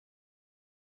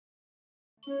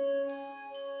I've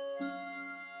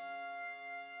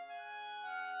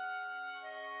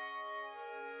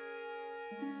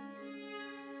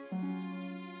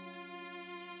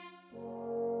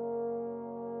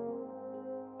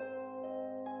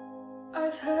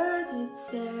heard it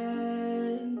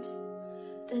said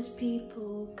that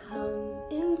people come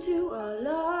into our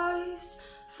lives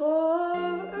for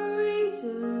a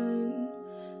reason,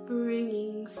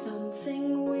 bringing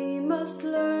something we must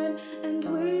learn, and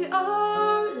we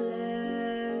are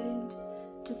led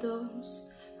to those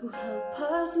who help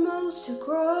us most to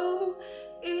grow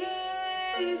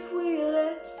if we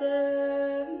let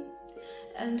them,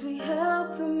 and we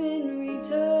help them in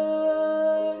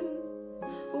return.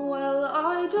 Well,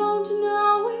 I don't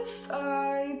know if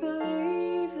I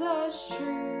believe that's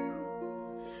true,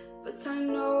 but I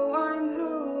know I'm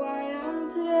who I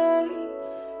am today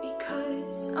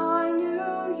because I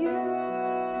knew you.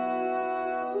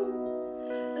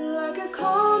 Like a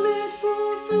comet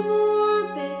pulled from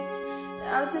orbit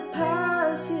as it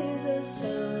passes a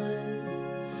sun,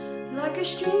 like a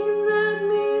stream that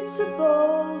meets a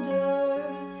boulder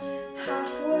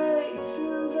halfway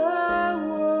through the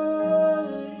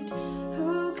wood.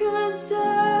 Who can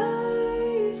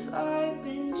say if I've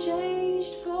been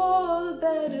changed for the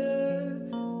better?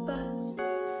 But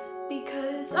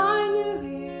because I knew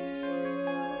you,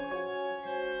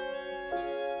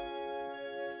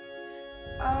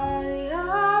 I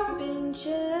have been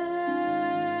changed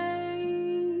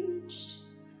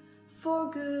for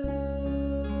good.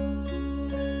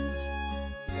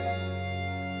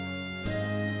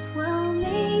 Well,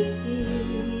 maybe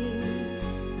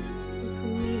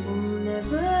we will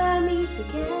never meet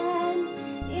again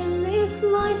in this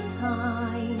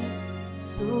lifetime.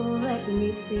 So let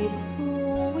me say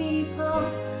before we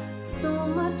part, so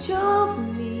much of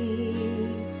me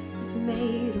is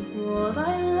made of what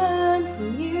I learned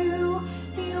from you.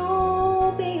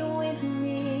 You'll be with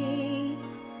me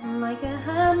like a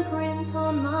handprint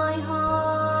on my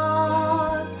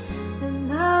heart, and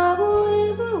now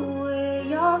whatever way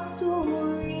your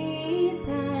stories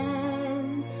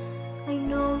end, I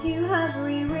know you have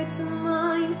rewritten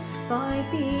mine by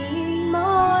being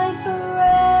my friend.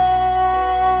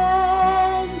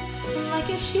 Like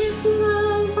a ship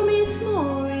blown from its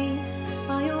mooring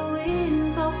by a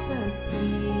wind off the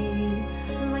sea,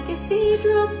 like a sea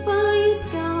dropped by a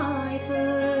sky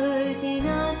bird in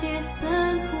a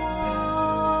distant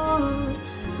wood.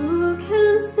 Who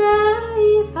can say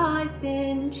if I've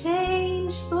been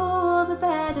changed for the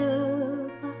better?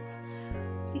 But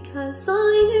because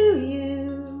I knew you,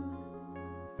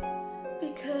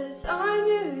 because I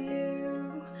knew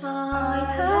you, I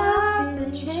have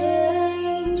been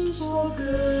changed for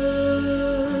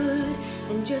good.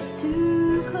 And just to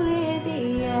clear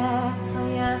the air, I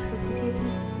ask for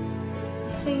forgiveness.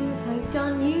 The things I've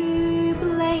done you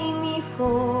blame me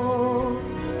for.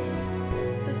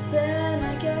 but then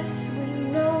I guess we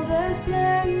know there's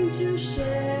blame to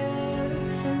share,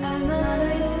 and none of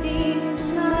it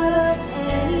seems to hurt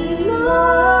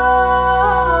anymore.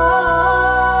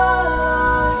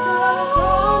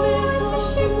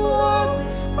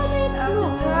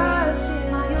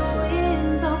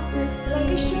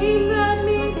 Like a stream that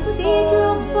meets a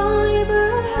drops by a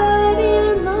bird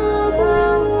in the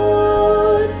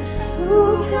wood.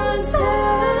 Who can say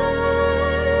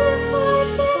if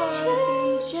I've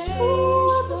been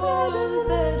changed for the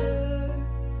better?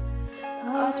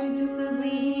 I do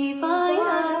believe I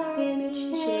have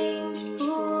been changed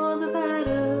for the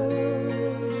better.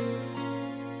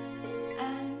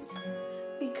 And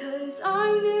because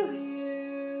I knew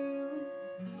you,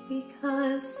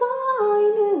 Because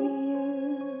I knew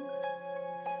you.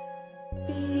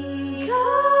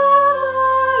 because I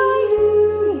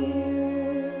knew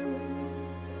you,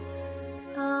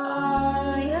 I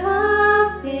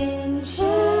have been changed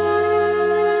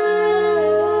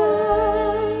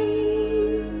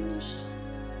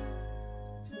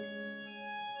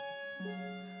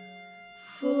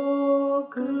for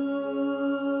good.